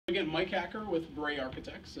again, Mike Hacker with Bray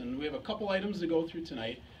Architects, and we have a couple items to go through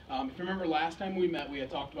tonight. If you remember last time we met, we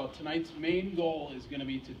had talked about tonight's main goal is going to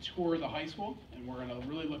be to tour the high school, and we're going to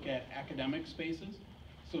really look at academic spaces.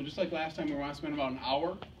 So just like last time, we want to spend about an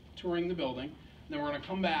hour touring the building, and then we're going to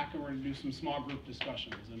come back and we're going to do some small group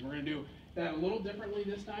discussions. And we're going to do that a little differently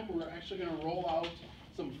this time. We're actually going to roll out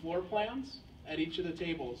some floor plans at each of the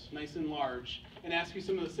tables, nice and large, and ask you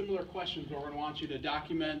some of the similar questions where we're going to want you to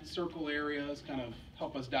document, circle areas, kind of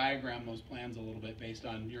help us diagram those plans a little bit based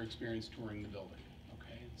on your experience touring the building.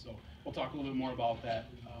 Okay, and so we'll talk a little bit more about that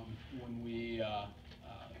when we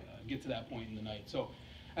get to that point in the night. So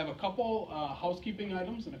I have a couple housekeeping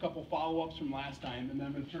items and a couple follow-ups from last time, and then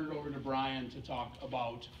I'm going to turn it over to Brian to talk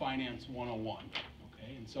about Finance 101.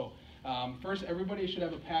 Okay, and so first, everybody should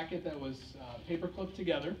have a packet that was paper clipped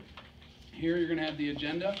together. Here you're going to have the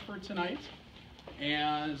agenda for tonight,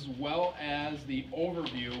 as well as the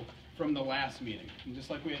overview from the last meeting. And just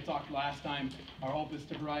like we had talked last time, our hope is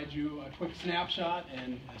to provide you a quick snapshot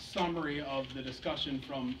and a summary of the discussion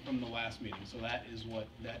from the last meeting. So that is what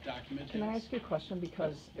that document is. Can I ask you a question,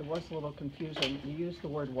 because it was a little confusing? You used the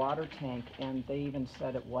word water tank, and they even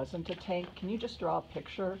said it wasn't a tank. Can you just draw a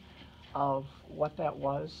picture of what that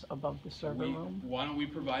was above the server room? Why don't we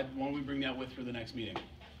bring that with for the next meeting?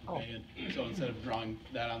 Okay, and so instead of drawing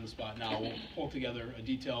that on the spot now, we'll pull together a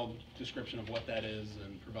detailed description of what that is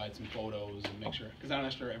and provide some photos and make sure, because I'm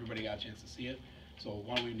not sure everybody got a chance to see it. So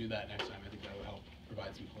why don't we do that next time? I think that would help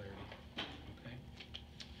provide some clarity.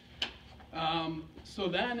 Okay. So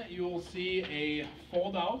then you'll see a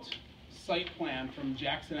fold-out site plan from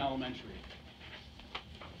Jackson Elementary.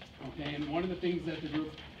 Okay, and one of the things that the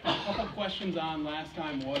group, a couple questions on last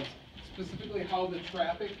time was specifically how the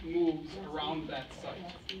traffic moves around that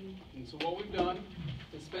site. And so what we've done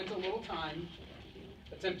is spent a little time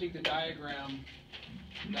attempting to diagram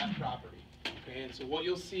that property. Okay, and so what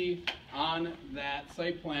you'll see on that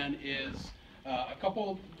site plan is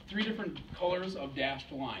three different colors of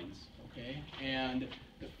dashed lines. Okay, and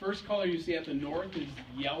the first color you see at the north is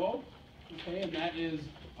yellow. Okay, and that is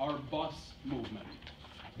our bus movement.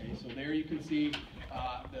 Okay, so there you can see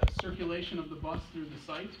the circulation of the bus through the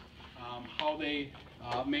site. How they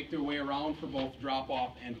make their way around for both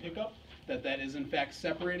drop-off and pickup, that is in fact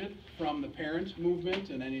separated from the parent movement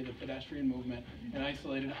and any of the pedestrian movement and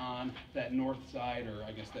isolated on that north side, or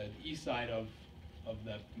I guess that east side of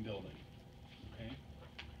that building.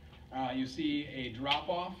 Okay. You see a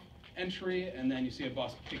drop-off entry, and then you see a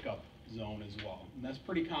bus pickup zone as well. And that's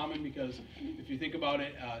pretty common because if you think about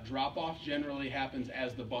it, drop-off generally happens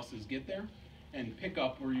as the buses get there. And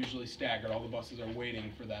pickup, we're usually staggered. All the buses are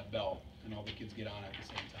waiting for that bell, and all the kids get on at the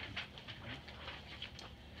same time. Okay.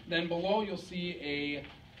 Then below, you'll see a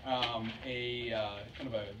kind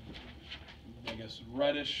of a, I guess,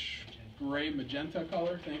 reddish gray magenta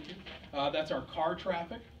color. Thank you. That's our car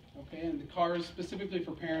traffic. Okay, and the car is specifically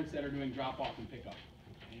for parents that are doing drop-off and pickup.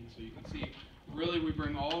 Okay, and so you can see, really, we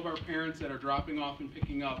bring all of our parents that are dropping off and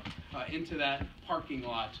picking up into that parking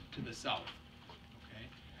lot to the south.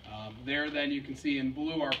 There then you can see in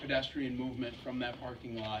blue our pedestrian movement from that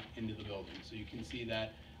parking lot into the building. So you can see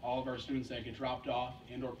that all of our students that get dropped off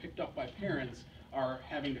and or picked up by parents are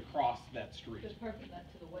having to cross that street. The parking lot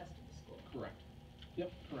to the west of the school. Correct.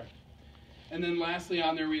 Yep, correct. And then lastly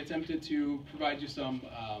on there, we attempted to provide you some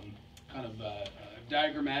kind of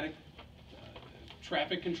diagrammatic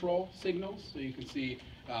traffic control signals. So you can see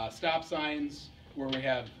stop signs where we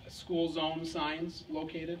have school zone signs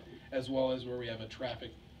located, as well as where we have a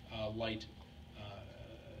traffic light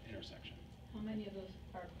intersection. How many of those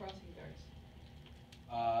are crossing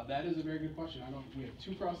guards? That is a very good question. We have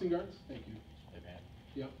 2 crossing guards. Thank you.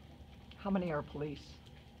 Yep. How many are police?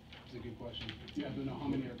 That's a good question. You have to know how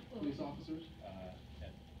many are police officers?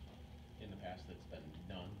 In the past, that's been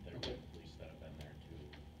none. There have been police that have been there to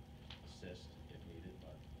assist if needed,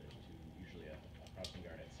 but there's usually a crossing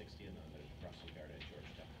guard at 60, and then there's a crossing guard at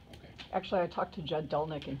Georgetown. Okay. Actually, I talked to Jed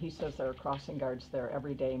Delnick, and he says there are crossing guards there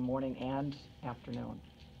every day, morning and afternoon.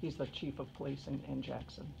 He's the chief of police in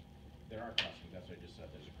Jackson. There are crossing, that's what I just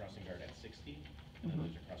said. There's a crossing guard at 60, and then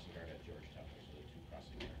there's a crossing guard at Georgetown. Those are the 2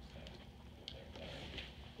 crossing guards that are.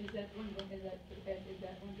 Is that one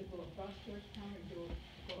to go across Georgetown, or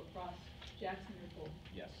go across Jackson, or both?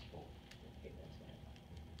 Yes, both. Okay, that's what I thought.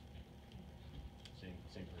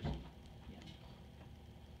 Same person. Yeah.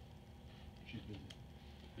 She's busy.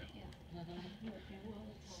 Yeah. Okay, well,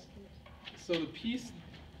 that's all it is. So the piece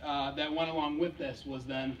that went along with this was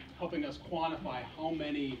then helping us quantify how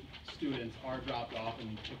many students are dropped off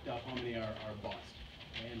and picked up, how many are bused.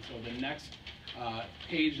 Okay, and so the next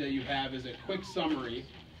page that you have is a quick summary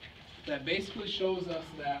that basically shows us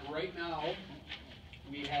that right now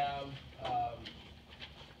we have,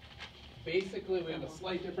 basically we have a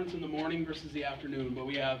slight difference in the morning versus the afternoon, but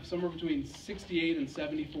we have somewhere between 68 and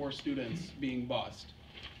 74 students being bused.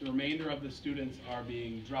 The remainder of the students are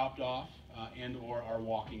being dropped off and or are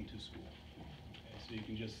walking to school. Okay, so you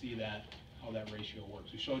can just see that, how that ratio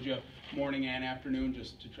works. We showed you morning and afternoon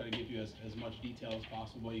just to try to give you as much detail as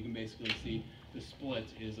possible. You can basically see the split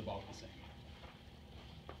is about the same.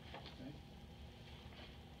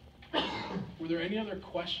 Okay. Were there any other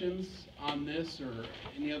questions on this or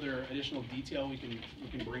any other additional detail we can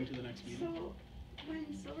bring to the next meeting? So, when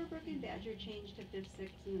Silverbrook and Badger changed to 5th, 6th,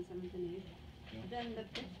 and 7th and 8th, then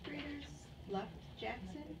the 5th graders left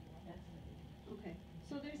Jackson? Okay,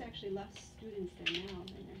 so there's actually less students there now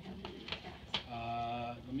than there have been in the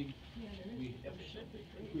past. Let me,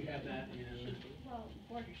 we had that in. Well,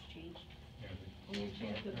 borders changed. When you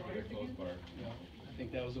change the borders again? Yeah, I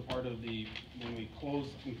think that was a part of the, when we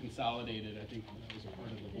closed and consolidated, I think that was a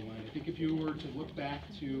part of the blend. I think if you were to look back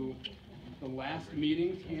to the last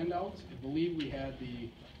meeting's handouts, I believe we had the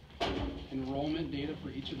enrollment data for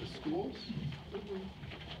each of the schools.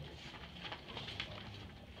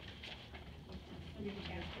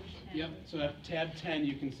 Yep, so at tab 10,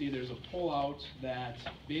 you can see there's a pullout that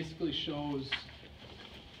basically shows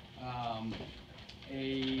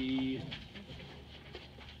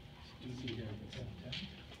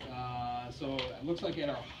so it looks like at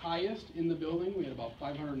our highest in the building, we had about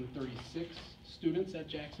 536 students at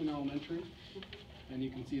Jackson Elementary. And you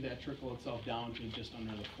can see that trickle itself down to just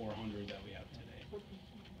under the 400 that we have today.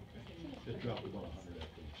 It dropped about 100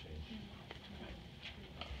 after the change.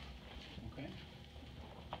 Okay.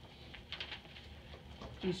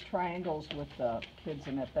 These triangles with the kids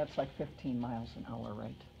in it, that's like 15 miles an hour,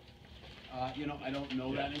 right? You know, I don't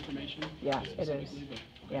know that information. Yeah, it is. specifically,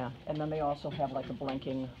 but- Yeah, and then they also have like a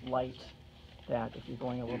blinking light that if you're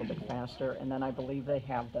going a little bit faster, and then I believe they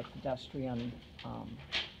have the pedestrian,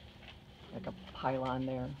 like a pylon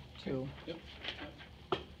there too. Yep.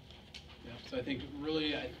 So I think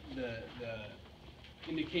really the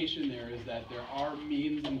indication there is that there are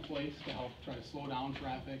means in place to help try to slow down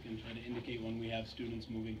traffic and try to indicate when we have students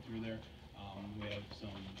moving through there. We have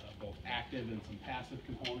some both active and some passive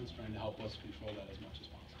components trying to help us control that as much as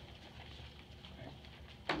possible. Okay.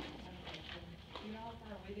 Do you know how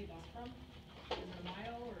far away they bus from? Is it a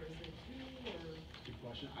mile or is it 2 or? Good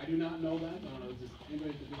question. I do not know that. I don't know. Does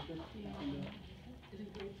anybody at the district?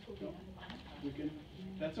 Isn't grade school No. beyond the mile? We can.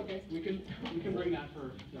 That's okay. We can bring that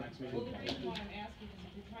for the next meeting. Well, the reason why I'm asking is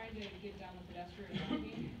if you're trying to get down the pedestrian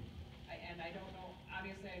parking, and I don't know,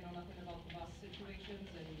 obviously I know nothing about the bus situations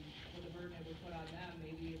and with the burden it would put on them,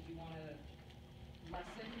 maybe if you wanna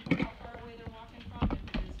lessen how far away they're walking from, if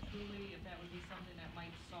it is truly, if that would be something that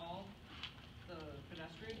might solve the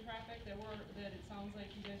pedestrian traffic that it sounds like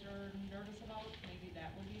you guys are nervous about, maybe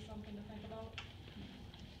that would be something to think about.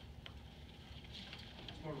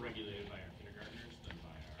 It's more regulated by our kindergartners than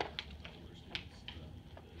by our older students.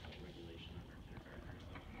 The regulation of our kindergartners,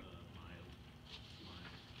 the mile.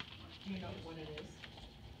 Do you know what it is?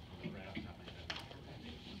 Right off the top of my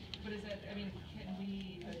head. But is it, I mean, can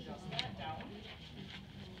we adjust that down?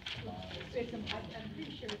 It's I'm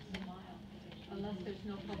pretty sure it's a mile, unless there's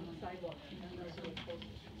no public sidewalk, and then those are close.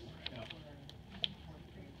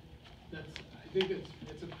 Yeah. I think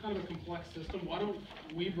it's a kind of a complex system. Why don't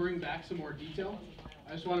we bring back some more detail?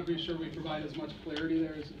 I just want to be sure we provide as much clarity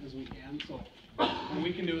there as we can. So what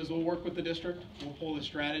we can do is we'll work with the district. We'll pull the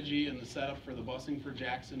strategy and the setup for the busing for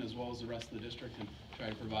Jackson as well as the rest of the district and try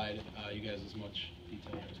to provide you guys as much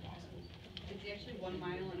detail as possible. It's actually 1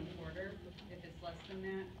 mile and a quarter. If it's less than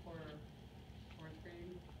that for 4th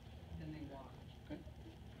grade, then they walk. Okay.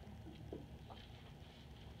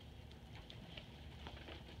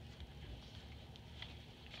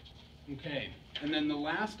 Okay, and then the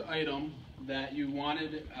last item that you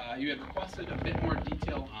wanted, you had requested a bit more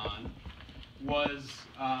detail on was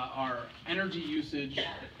our energy usage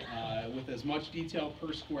with as much detail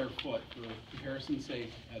per square foot for comparison's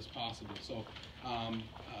sake as possible. So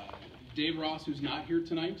Dave Ross, who's not here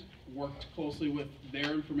tonight, worked closely with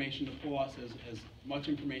their information to pull us as much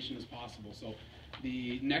information as possible. So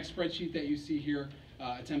the next spreadsheet that you see here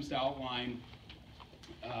attempts to outline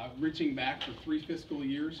reaching back for 3 fiscal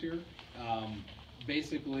years here.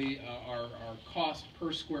 Basically, our cost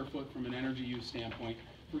per square foot from an energy use standpoint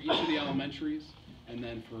for each of the elementaries and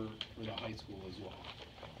then for the high school as well.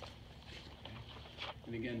 Okay.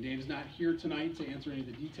 And again, Dave's not here tonight to answer any of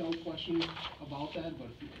the detailed questions about that, but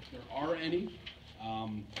if there are any,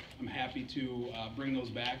 I'm happy to bring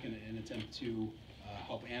those back and attempt to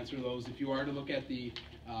help answer those. If you are to look at the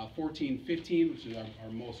 14-15, which is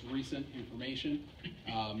our most recent information,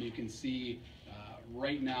 you can see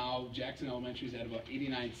Right now, Jackson Elementary is at about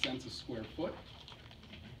 89 cents a square foot,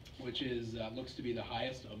 which is, looks to be the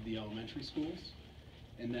highest of the elementary schools.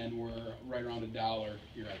 And then we're right around $1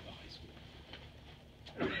 here at the high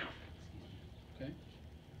school. Okay?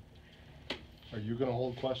 Are you gonna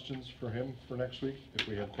hold questions for him for next week, if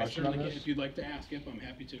we have I questions on certainly this? can, if you'd like to ask, yep, I'm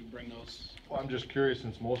happy to bring those. Well, I'm just curious,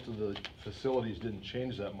 since most of the facilities didn't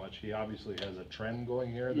change that much, he obviously has a trend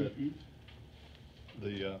going here that Mhm.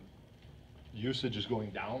 the usage is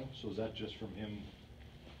going down, so is that just from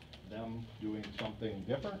them doing something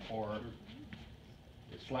different, or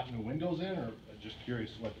is slapping new windows in, or just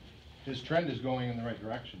curious what, his trend is going in the right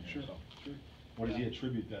direction here, Sure, so. sure. What does he Yeah.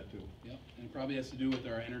 attribute that to? Yep, and it probably has to do with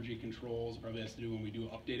our energy controls, probably has to do when we do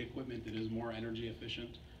update equipment that is more energy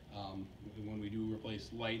efficient. When we do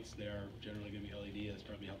replace lights, they are generally gonna be LED, that's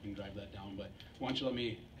probably helping drive that down, but why don't you let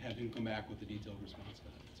me have him come back with a detailed response to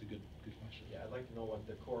that, it's a good question. Yeah, I'd like to know what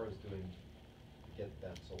the Corps is doing to get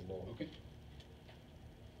that so low. Okay.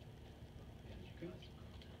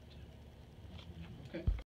 Okay.